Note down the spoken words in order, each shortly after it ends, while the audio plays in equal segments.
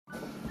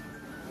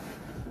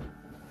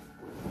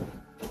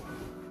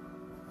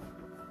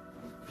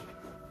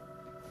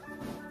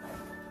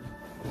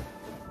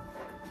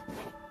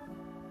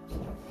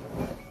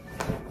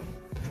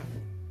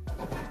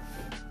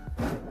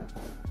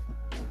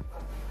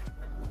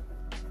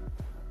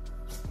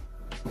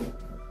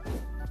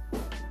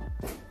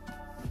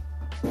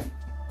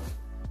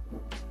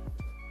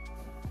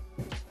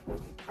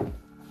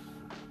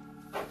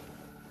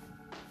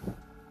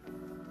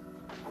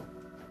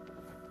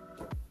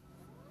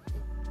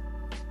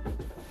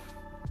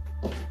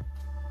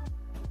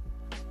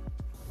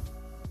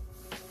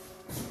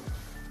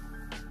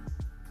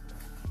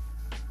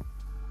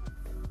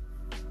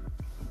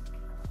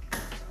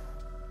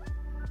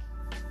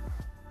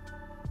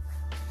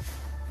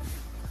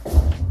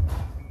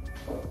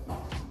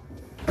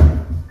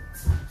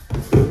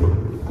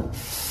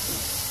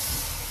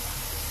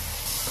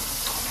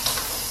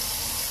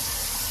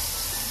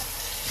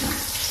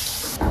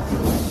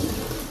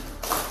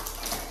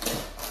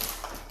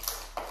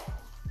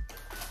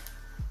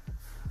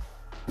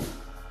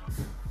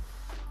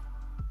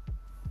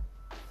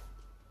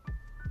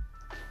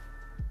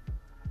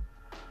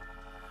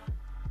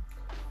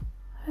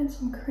I had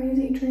some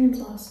crazy dreams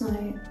last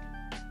night.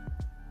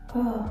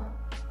 Oh.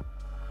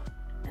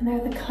 And they're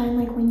the kind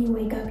like when you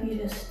wake up you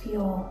just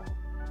feel,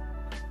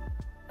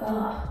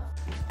 ugh.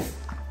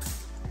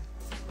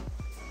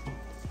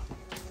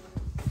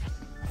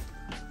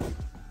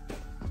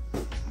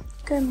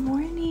 Good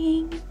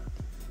morning.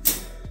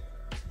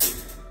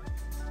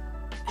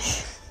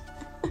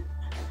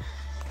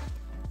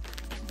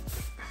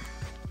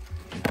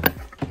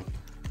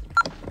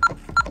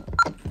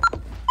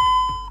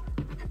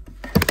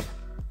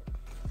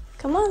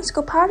 Come on, let's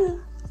go party.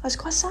 Let's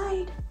go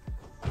outside.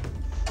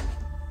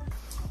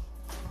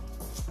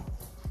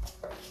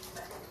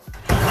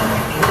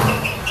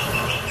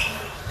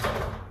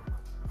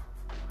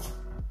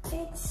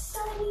 It's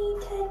sunny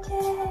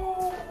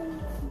today.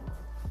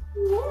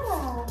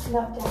 Yeah.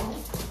 Not Dad.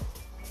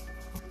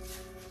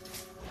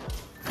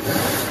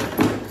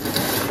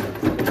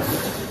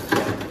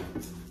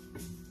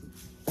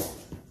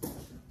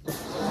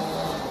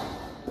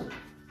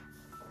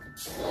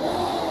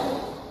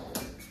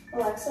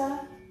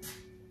 Alexa,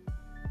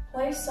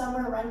 play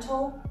Summer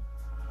Rental.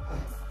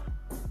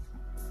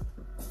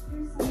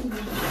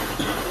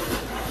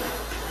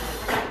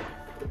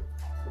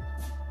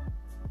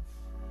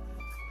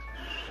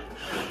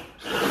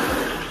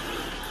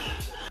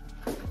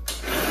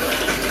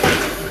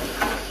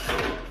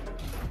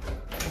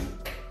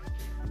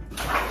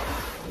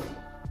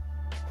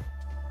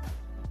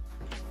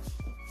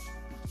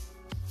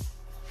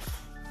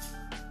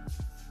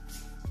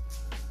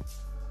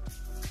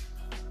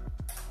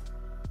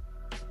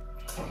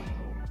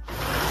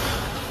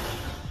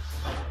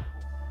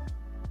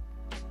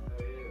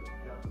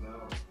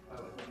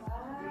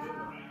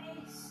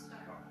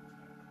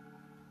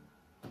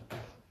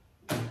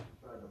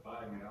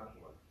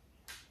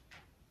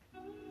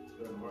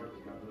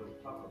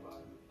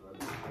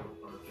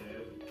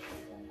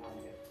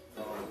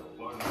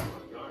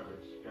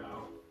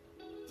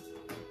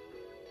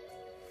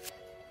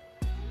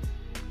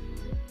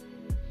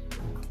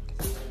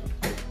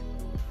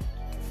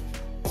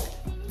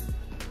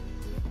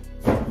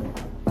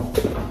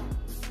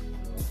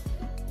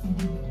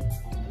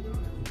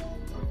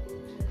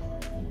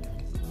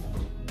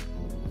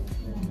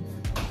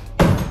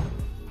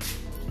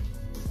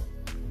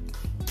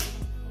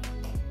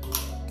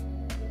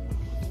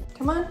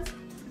 Come on,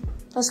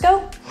 let's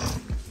go.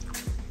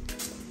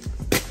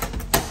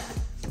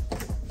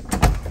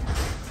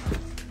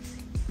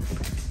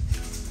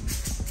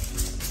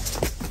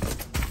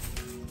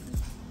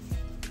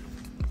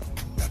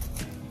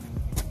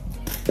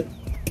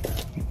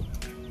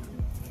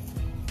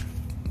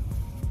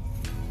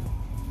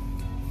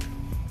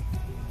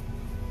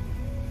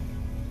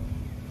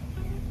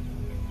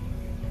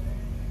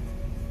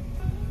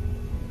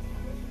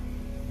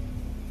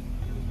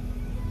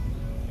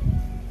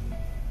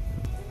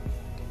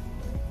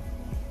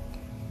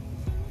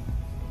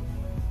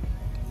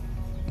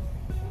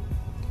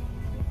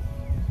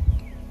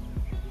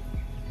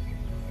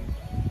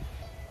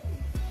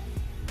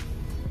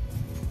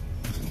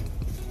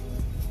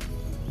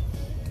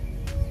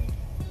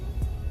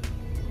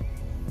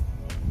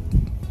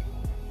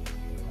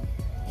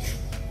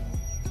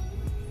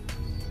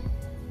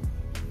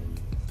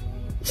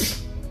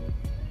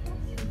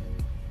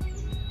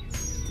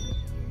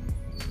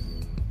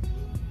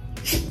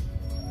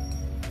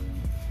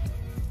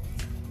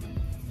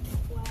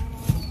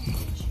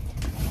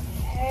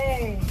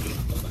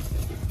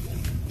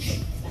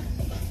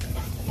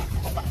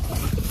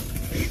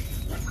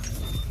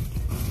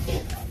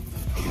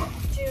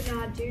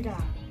 Do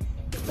that.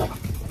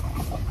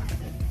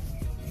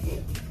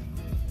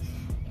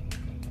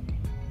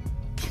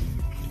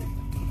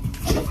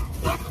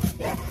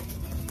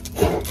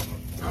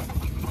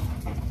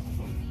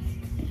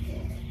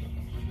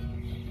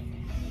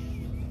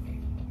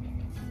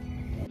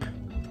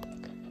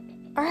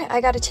 All right,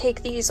 I gotta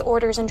take these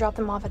orders and drop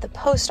them off at the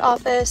post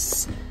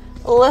office.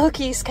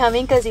 Loki's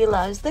coming because he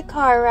loves the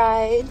car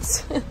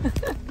rides.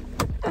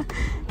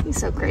 He's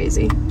so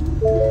crazy.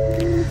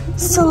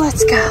 So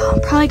let's go.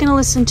 Probably gonna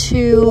listen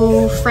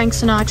to Frank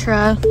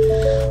Sinatra.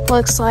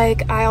 Looks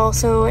like I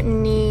also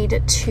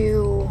need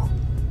to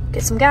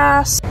get some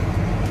gas.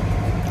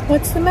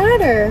 What's the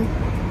matter?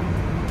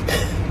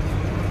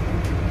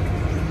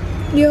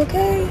 You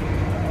okay?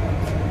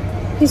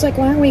 He's like,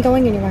 why aren't we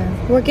going anywhere?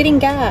 We're getting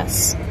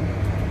gas.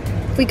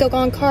 If we go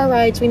on car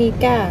rides, we need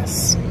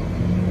gas.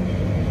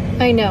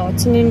 I know,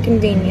 it's an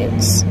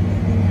inconvenience.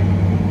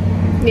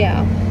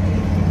 Yeah.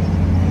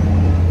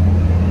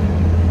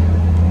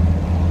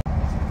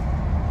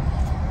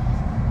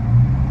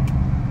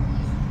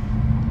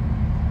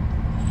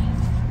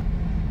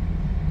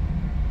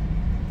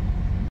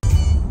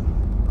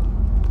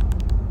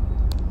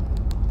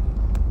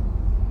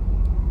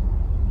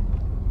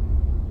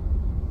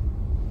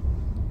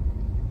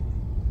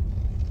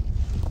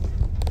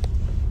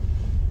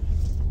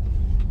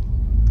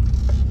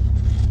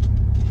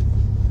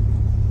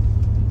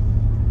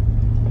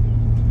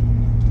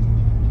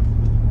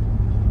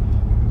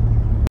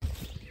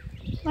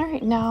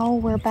 Alright, now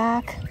we're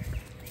back.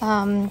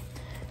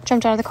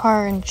 Jumped out of the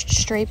car and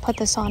straight put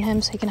this on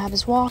him so he can have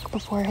his walk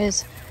before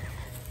his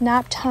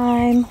nap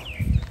time.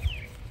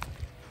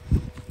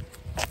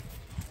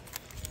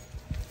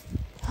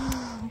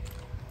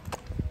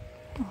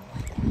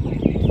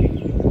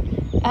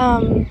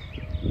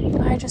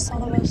 I just saw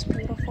the most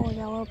beautiful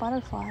yellow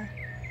butterfly.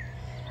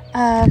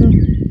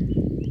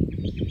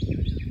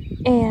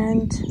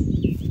 And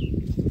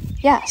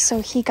yeah,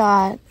 so he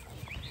got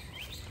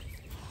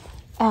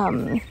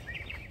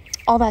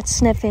all that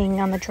sniffing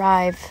on the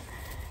drive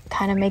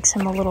kind of makes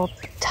him a little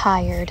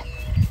tired,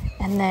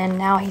 and then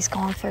now he's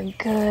going for a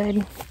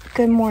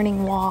good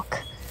morning walk,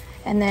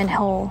 and then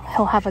he'll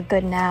have a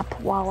good nap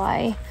while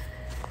I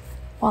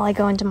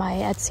go into my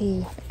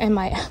Etsy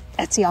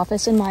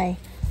office, in my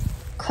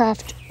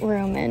craft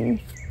room,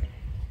 and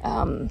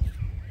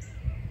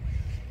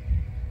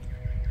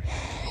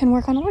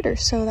work on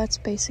orders. So that's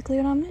basically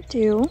what I'm gonna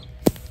do.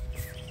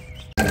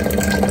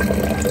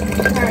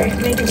 Alright,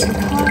 making some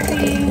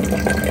coffee.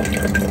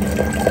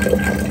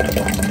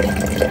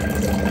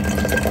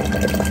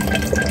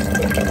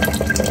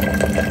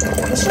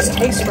 This just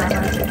takes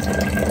forever.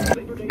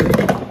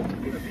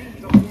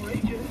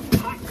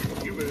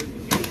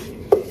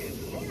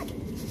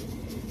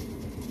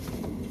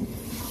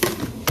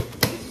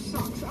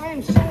 Sucks. I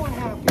am so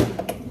unhappy.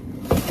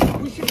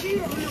 We should be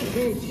at a real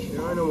beach.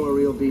 Yeah, I know a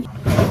real beach.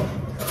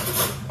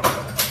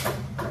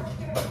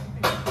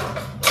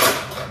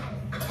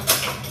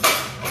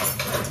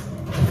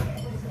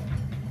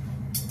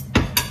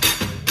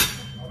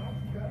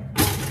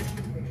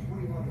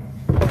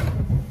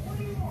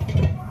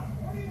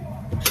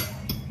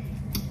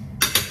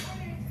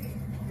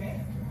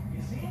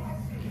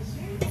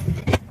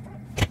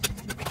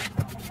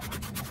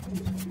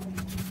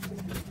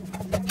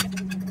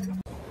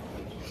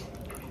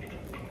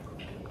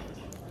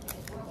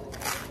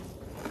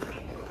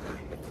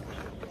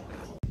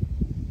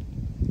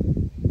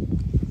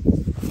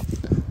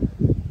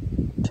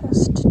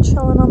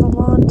 Chilling on the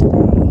lawn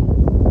today,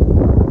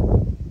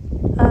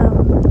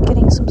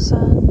 getting some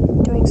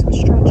sun, doing some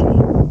stretching,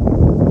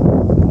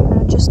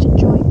 just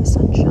enjoying the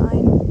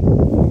sunshine.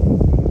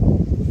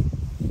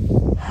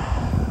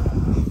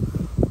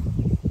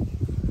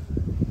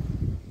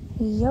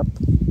 Yep,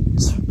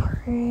 it's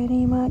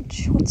pretty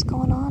much what's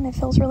going on. It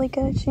feels really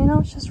good, you know,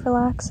 it's just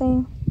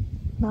relaxing,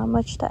 not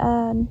much to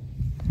add.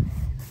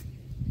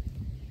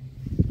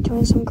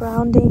 Doing some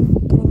grounding,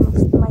 getting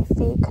my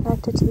feet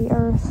connected to the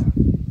earth.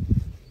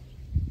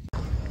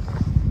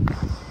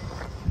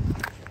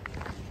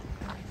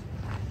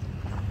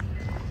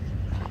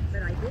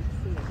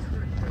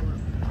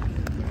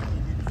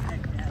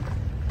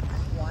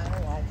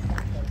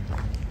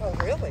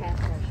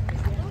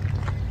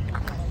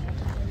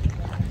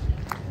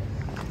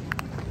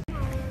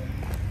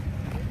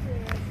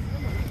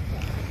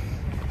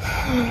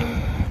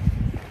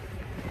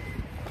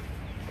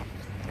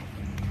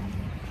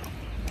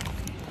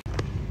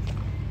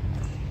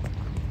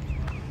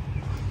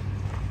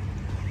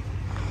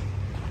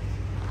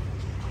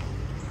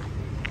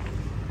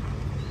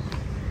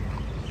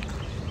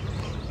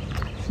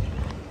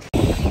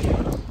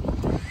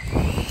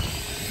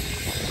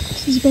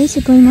 This is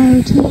basically my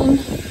routine.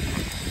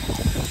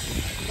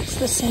 It's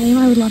the same.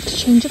 I would love to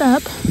change it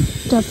up.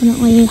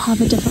 Definitely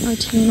have a different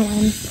routine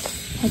when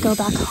I go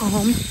back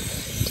home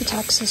to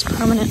Texas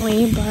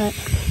permanently, but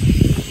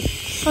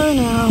for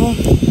now,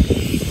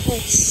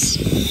 it's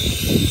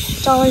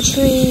Dollar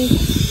Tree,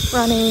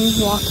 running,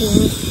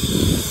 walking,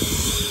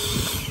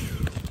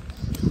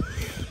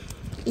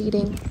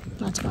 eating.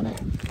 That's about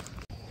it.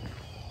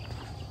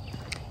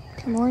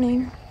 Good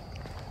morning.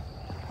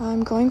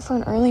 I'm going for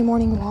an early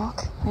morning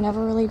walk. I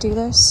never really do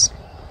this.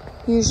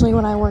 Usually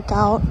when I work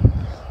out,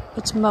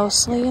 it's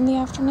mostly in the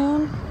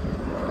afternoon.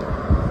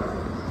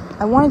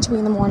 I want it to be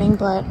in the morning,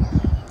 but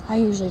I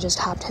usually just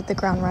have to hit the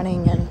ground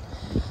running and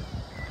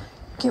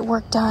get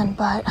work done.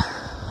 But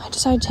I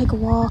decided to take a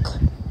walk.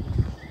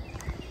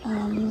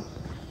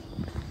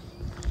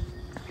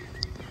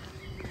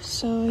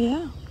 So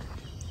yeah,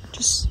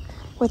 just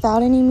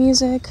without any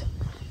music,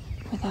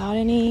 without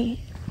any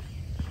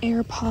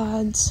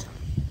AirPods.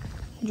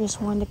 I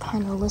just wanted to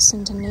kind of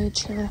listen to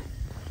nature,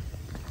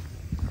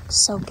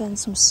 soak in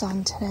some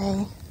sun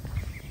today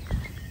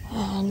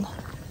and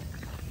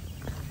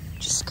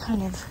just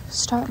kind of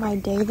start my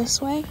day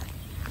this way,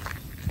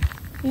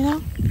 you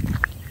know?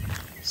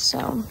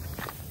 So,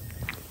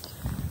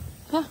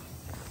 yeah.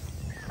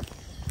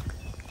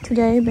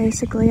 Today,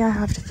 basically, I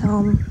have to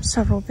film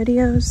several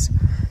videos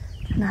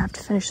and I have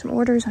to finish some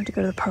orders. I have to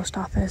go to the post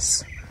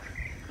office.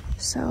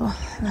 So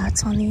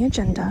that's on the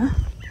agenda.